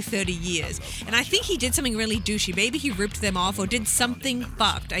nearly 30 years, and I think he did something really douchey. Maybe he ripped them off or did something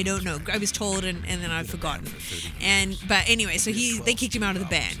fucked. I don't know. I was told, and then I've forgotten. But anyway, so they kicked him out of the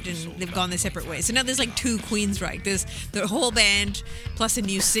band, and they've gone their separate ways. So now there's like two Queensryche. There's the whole band plus a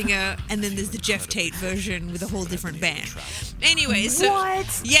new singer, and then there's the Jeff Tate version with a whole different band. Anyway, so what?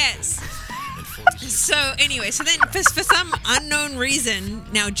 Yes. So anyway, so then for some unknown reason,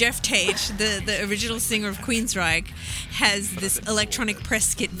 now Jeff Tate, the original singer of Queensryche, has this electronic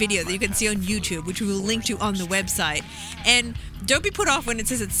press kit video that you can see on YouTube, which we will link to on the website. And don't be put off when it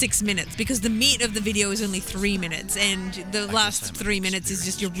says it's 6 minutes, because the meat of the video is only 3 minutes, and the last 3 minutes is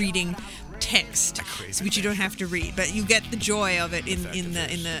just you're reading text, which you don't have to read, but you get the joy of it in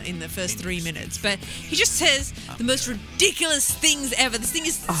the first 3 minutes. But he just says the most ridiculous things ever. This thing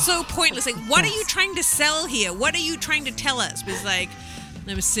is so pointless. Like, what are you trying to sell here? What are you trying to tell us? But it's like,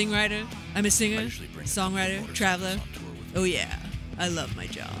 I'm a songwriter, songwriter, traveler. Oh yeah, I love my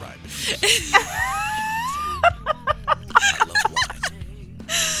job.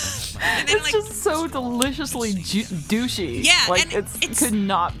 And then, it's just so deliciously douchey. Yeah, like and it could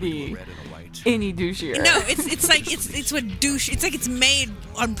not be any douchier. No, it's like it's what douche. It's like it's made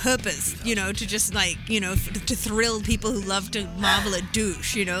on purpose, to just like to thrill people who love to marvel at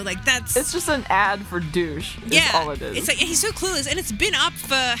douche. Like that's. It's just an ad for douche. Yeah, all it is. It's like he's so clueless, and it's been up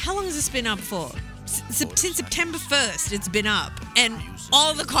for how long has this been up for? Since September 1st, it's been up, and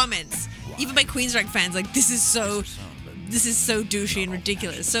all the comments, even by Queensryche fans, like this is so douchey and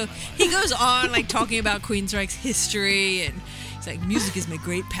ridiculous. So he goes on like talking about Queensryche's history, and he's like, music is my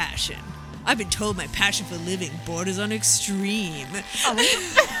great passion. I've been told my passion for living borders on extreme.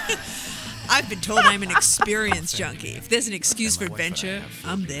 I've been told I'm an experience junkie. If there's an excuse for adventure,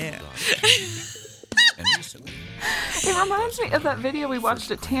 I'm there. It reminds me of that video we watched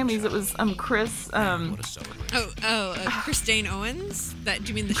at Tammy's. It was Chris. Christine Owens. Do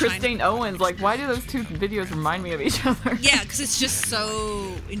you mean the Christine Owens? Like, why do those two videos remind me of each other? Yeah, because it's just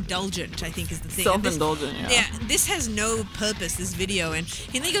so indulgent, I think, is the thing. Self-indulgent, yeah. Yeah, this has no purpose, this video. And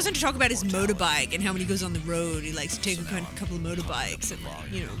then he goes on to talk about his motorbike and how when he goes on the road, he likes to take a couple of motorbikes and,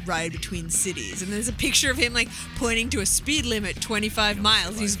 ride between cities. And there's a picture of him, like, pointing to a speed limit, 25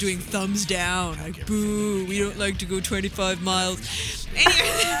 miles. He's doing thumbs down, like, boo, we don't like to go 25 miles. Anyway.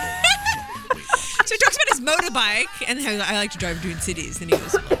 So he talks about his motorbike and how I like to drive between cities. And he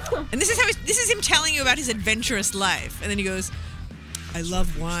goes, and this is him telling you about his adventurous life. And then he goes, I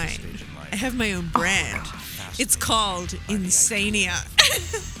love wine. I have my own brand. It's called Insania.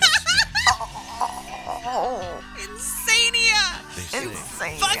 Insania.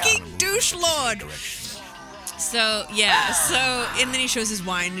 Fucking douche lord. So, yeah, and then he shows his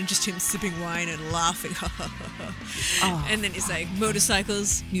wine and just him sipping wine and laughing. And then he's like,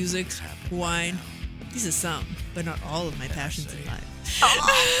 motorcycles, music, wine. These are some, but not all of my passions in life.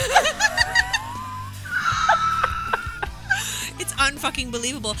 It's unfucking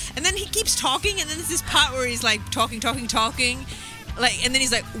believable. And then he keeps talking, and then there's this part where he's like talking. Like, and then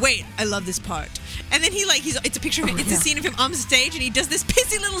he's like, wait, I love this part. And then it's a picture of him, it's a scene of him on stage, and he does this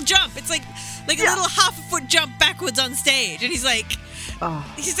pissy little jump. It's like a little half a foot jump backwards on stage. And he's like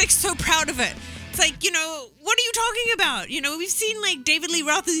so proud of it. It's like, what are you talking about? We've seen like David Lee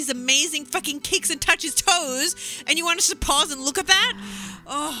Roth with these amazing fucking kicks and touch his toes, and you want us to pause and look at that?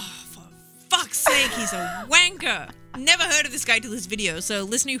 Oh, for fuck's sake, he's a wanker. Never heard of this guy till this video. So,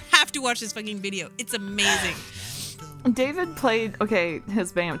 listener, you have to watch this fucking video. It's amazing. David played,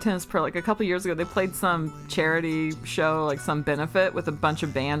 his band, Tennis Pro, like a couple years ago, they played some charity show, like some benefit with a bunch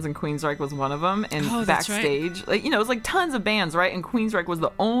of bands, and Queensryche was one of them. And backstage, right. Like, it was like tons of bands, right? And Queensryche was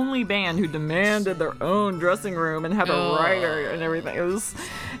the only band who demanded their own dressing room and had a writer and everything. It was,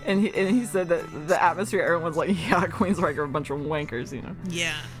 and he said that the atmosphere, everyone's like, yeah, Queensryche are a bunch of wankers,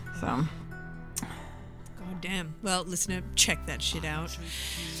 Yeah. So. God damn. Well, listener, check that shit out.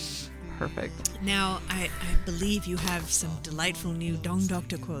 Perfect. Now, I believe you have some delightful new Dong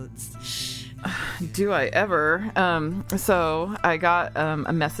Doctor quotes. Do I ever? So I got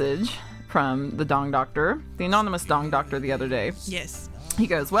a message from the Dong Doctor, the anonymous Dong Doctor, the other day. Yes. He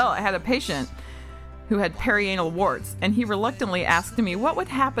goes, well, I had a patient who had perianal warts, and he reluctantly asked me what would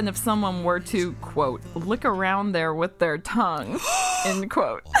happen if someone were to, quote, lick around there with their tongue, end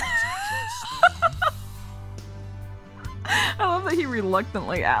quote. I love that he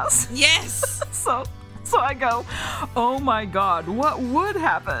reluctantly asked. Yes. So I go, oh my God, what would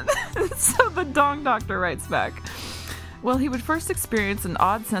happen? So the Dong Doctor writes back, well, he would first experience an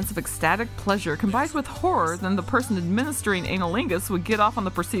odd sense of ecstatic pleasure combined with horror. Then the person administering analingus would get off on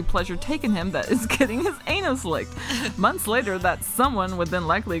the perceived pleasure taken him that is getting his anus licked. Months later, that someone would then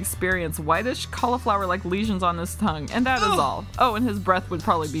likely experience whitish, cauliflower-like lesions on his tongue, and that is all. Oh, and his breath would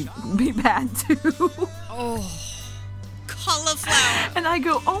probably be bad too. Oh. Cauliflower. And I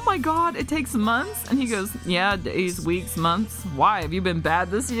go, oh my God, it takes months? And he goes, yeah, days, weeks, months. Why? Have you been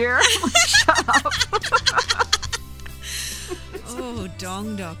bad this year? I'm like, shut up. Oh,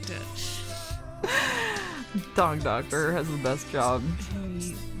 Dong Doctor. Dong Doctor has the best job.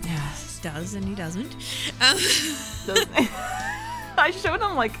 He does and he doesn't. I showed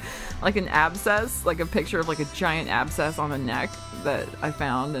him like an abscess, like a picture of like a giant abscess on the neck that I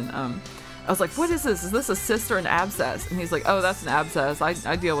found, and I was like, what is this? Is this a cyst or an abscess? And he's like, oh, that's an abscess.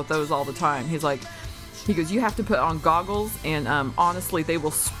 I deal with those all the time. He goes, you have to put on goggles, and honestly, they will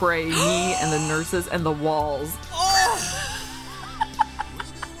spray me and the nurses and the walls. Oh!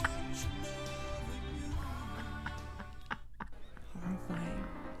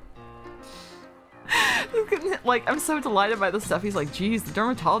 Like, I'm so delighted by this stuff. He's like, geez, the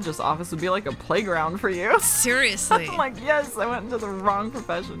dermatologist's office would be like a playground for you. Seriously. I'm like, yes, I went into the wrong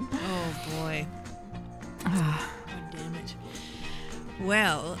profession. Oh, boy. God damn it.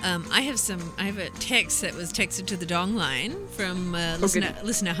 Well, I have a text that was texted to the Dong line from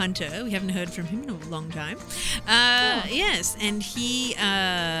listener Hunter. We haven't heard from him in a long time. Yes, and he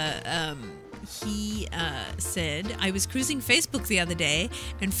said, I was cruising Facebook the other day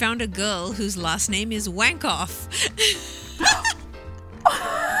and found a girl whose last name is Wankoff.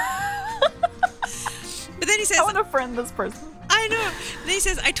 But then he says, I want to friend this person. I know. Then he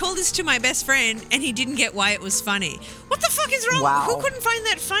says, I told this to my best friend and he didn't get why it was funny. What the fuck is wrong? Wow. Who couldn't find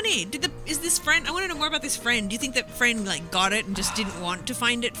that funny? Is this friend? I want to know more about this friend. Do you think that friend got it and just didn't want to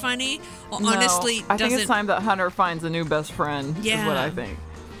find it funny? Or No, honestly I think it's time that Hunter finds a new best friend, is what I think.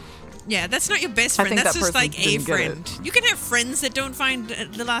 Yeah, that's not your best I friend. think That's that just person like a didn't get friend. You can have friends that don't find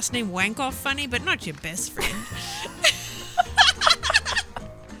the last name Wankoff funny, but not your best friend.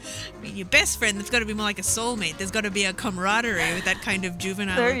 I mean, your best friend, that's got to be more like a soulmate. There's got to be a camaraderie with that kind of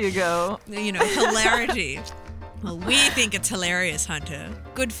juvenile. There you go. Hilarity. Well, we think it's hilarious, Hunter.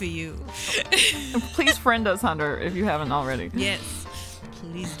 Good for you. Please friend us, Hunter, if you haven't already. Yes,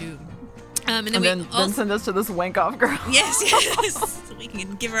 please do. And then send us to this wank-off girl. Yes. So we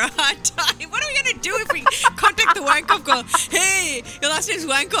can give her a hard time. What are we going to do if we contact the wank-off girl? Hey, your last name's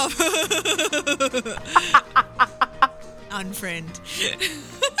Wankoff. Unfriend.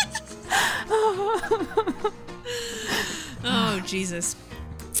 Oh, Jesus.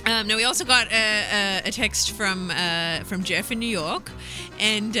 Now, we also got a text from Jeff in New York.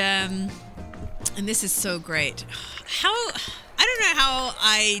 And this is so great. I don't know how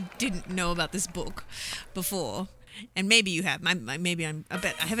I didn't know about this book before, and maybe you have. I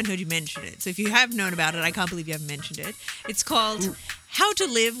haven't heard you mention it. So if you have known about it, I can't believe you haven't mentioned it. It's called How to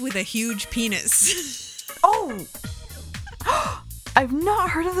Live with a Huge Penis. Oh! I've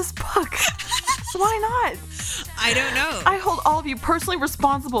not heard of this book. Why not? I don't know. I hold all of you personally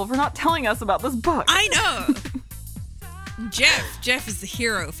responsible for not telling us about this book. I know. Jeff is the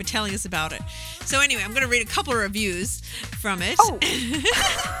hero for telling us about it. So anyway, I'm going to read a couple of reviews from it. Oh.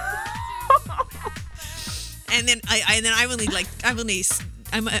 And then I'm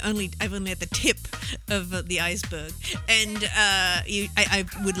only at the tip of the iceberg, and I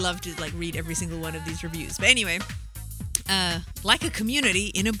would love to read every single one of these reviews. But anyway, Like a community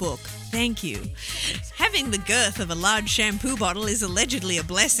in a book. Thank you. Having the girth of a large shampoo bottle is allegedly a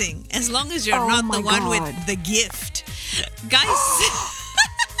blessing, as long as you're not the one with the gift. Guys...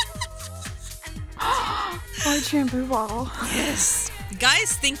 Large shampoo bottle. Yes.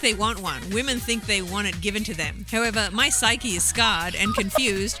 Guys think they want one. Women think they want it given to them. However, my psyche is scarred and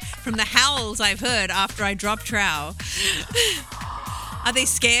confused from the howls I've heard after I dropped trow. Are they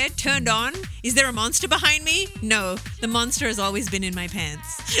scared? Turned on? Is there a monster behind me? No, the monster has always been in my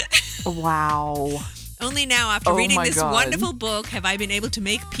pants. Wow. Only now, after reading this God. wonderful book, have I been able to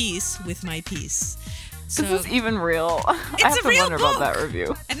make peace with my peace. So, Is this even real? I have a to real wonder book. about that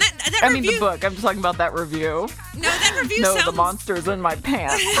review. And that I review... mean the book. I'm just talking about that review. No, that review No, sounds... the monster's in my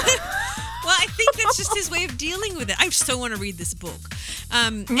pants. Well, I think that's just his way of dealing with it. I so want to read this book.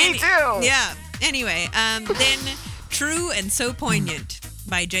 Me too. Yeah. Anyway, then True and So Poignant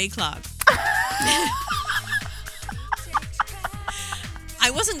by Jay Clark. I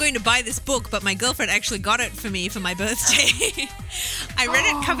wasn't going to buy this book, but my girlfriend actually got it for me for my birthday. I read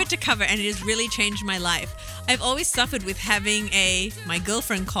it cover to cover, and it has really changed my life. I've always suffered with having my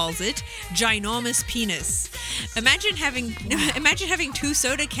girlfriend calls it, ginormous penis. Imagine having 2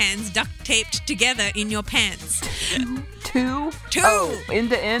 soda cans duct taped together in your pants. Two? Two. Oh, end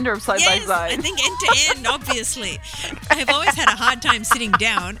to end or side by Yes, side? I think end to end, obviously. I've always had a hard time sitting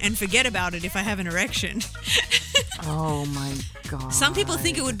down and forget about it if I have an erection. Oh my God. Some people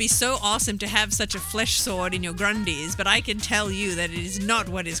think it would be so awesome to have such a flesh sword in your grundies, but I can tell you that it is not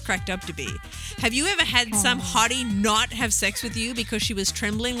what it's cracked up to be. Have you ever had some hottie not have sex with you because she was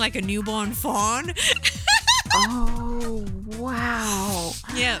trembling like a newborn fawn? Oh, wow.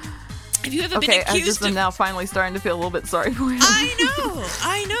 Yeah. Have you ever been Okay, I accused just am of... now finally starting to feel a little bit sorry for you.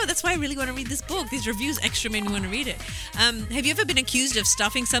 I know. That's why I really want to read this book. These reviews extra made me want to read it. Have you ever been accused of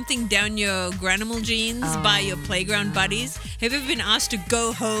stuffing something down your granimal jeans by your playground buddies? Have you ever been asked to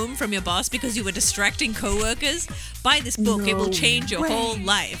go home from your boss because you were distracting coworkers? Buy this book. It will change your whole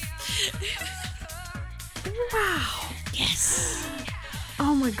life. Wow. Yes.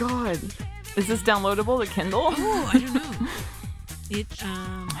 Oh my God. Is this downloadable to Kindle? Oh, I don't know. Is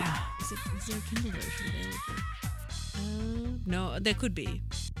there a Kindle version available? No, there could be.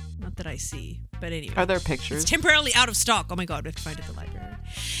 Not that I see. But anyway. Are there pictures? It's temporarily out of stock. Oh my God, we have to find it at the library.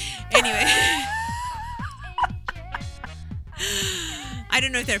 Anyway. I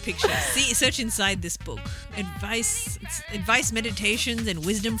don't know if there are pictures. See, search inside this book. Advice, meditations, and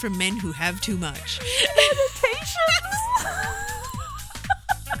wisdom from men who have too much. Meditations?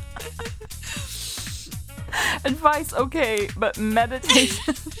 Advice, okay, but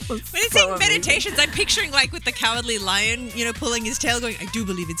meditation. When it's saying meditations, I'm picturing like with the cowardly lion, pulling his tail, going, "I do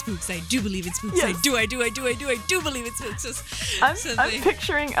believe in spooks. I do believe in spooks. Yes. I do believe in spooks." I'm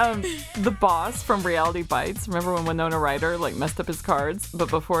picturing the boss from Reality Bites. Remember when Winona Ryder messed up his cards, but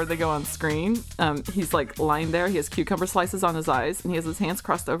before they go on screen, he's lying there. He has cucumber slices on his eyes, and he has his hands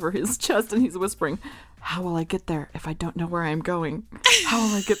crossed over his chest, and he's whispering, "How will I get there if I don't know where I'm going? How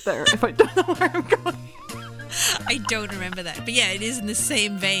will I get there if I don't know where I'm going?" I don't remember that. But yeah, it is in the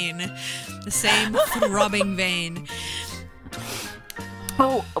same vein. The same throbbing vein.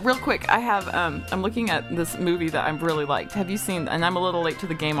 Oh, real quick, I have, I'm looking at this movie that I've really liked. Have you seen, and I'm a little late to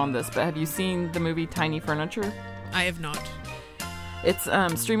the game on this, but have you seen the movie Tiny Furniture? I have not. It's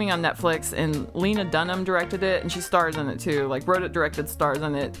streaming on Netflix, and Lena Dunham directed it, and she stars in it too. Wrote it, directed, stars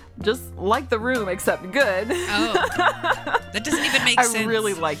in it. Just like The Room, except good. Oh. That doesn't even make sense. I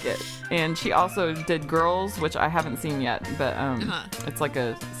really like it. And she also did Girls, which I haven't seen yet, but it's like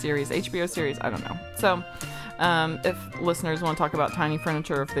a series, HBO series, I don't know. So if listeners want to talk about Tiny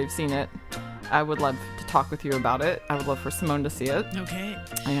Furniture, if they've seen it, I would love to talk with you about it. I would love for Simone to see it. Okay.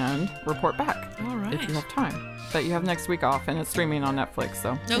 And report back. All right. If you have time. But you have next week off, and it's streaming on Netflix,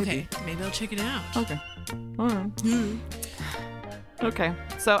 so okay. Maybe I'll check it out. Okay. All right. Okay,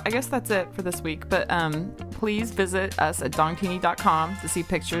 so I guess that's it for this week. But please visit us at dongtini.com to see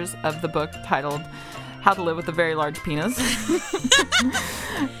pictures of the book titled How to Live with a Very Large Penis.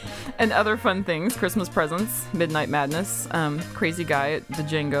 And other fun things, Christmas presents, Midnight Madness, Crazy Guy at the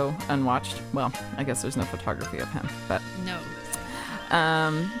Django Unwatched. Well, I guess there's no photography of him, but... No.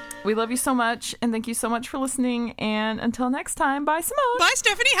 We love you so much, and thank you so much for listening. And until next time, bye, Simone. Bye,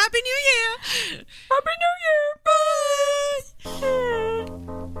 Stephanie. Happy New Year. Happy New Year. Bye.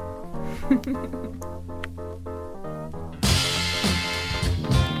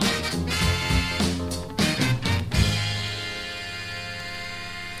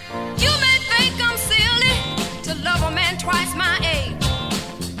 You may think I'm silly to love a man twice my age,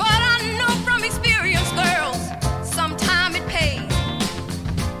 but I know from experience, girls, sometime it pays.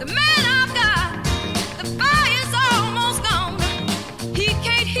 The man I've got, the fire's almost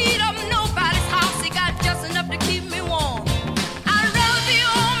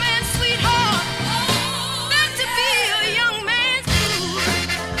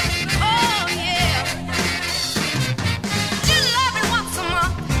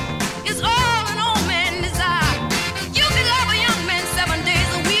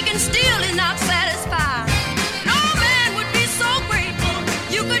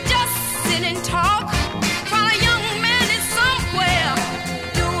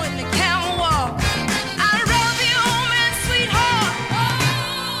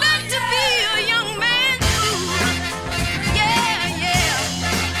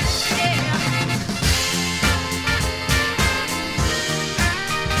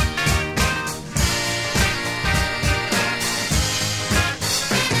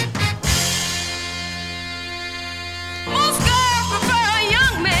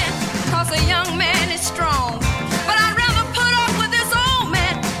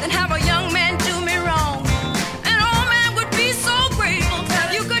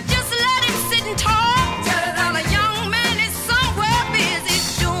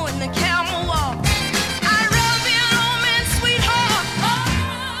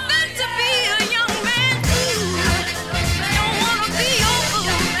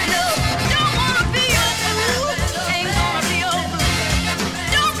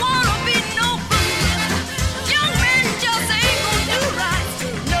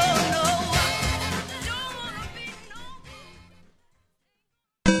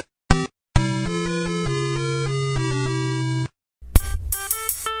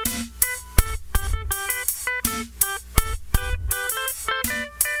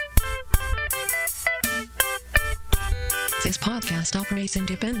podcast operates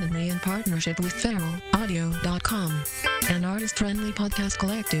independently in partnership with feralaudio.com, an artist-friendly podcast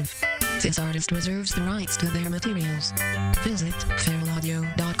collective. This artist reserves the rights to their materials. Visit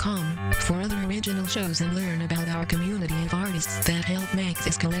feralaudio.com for other original shows and learn about our community of artists that help make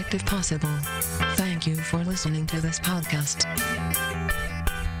this collective possible. Thank you for listening to this podcast.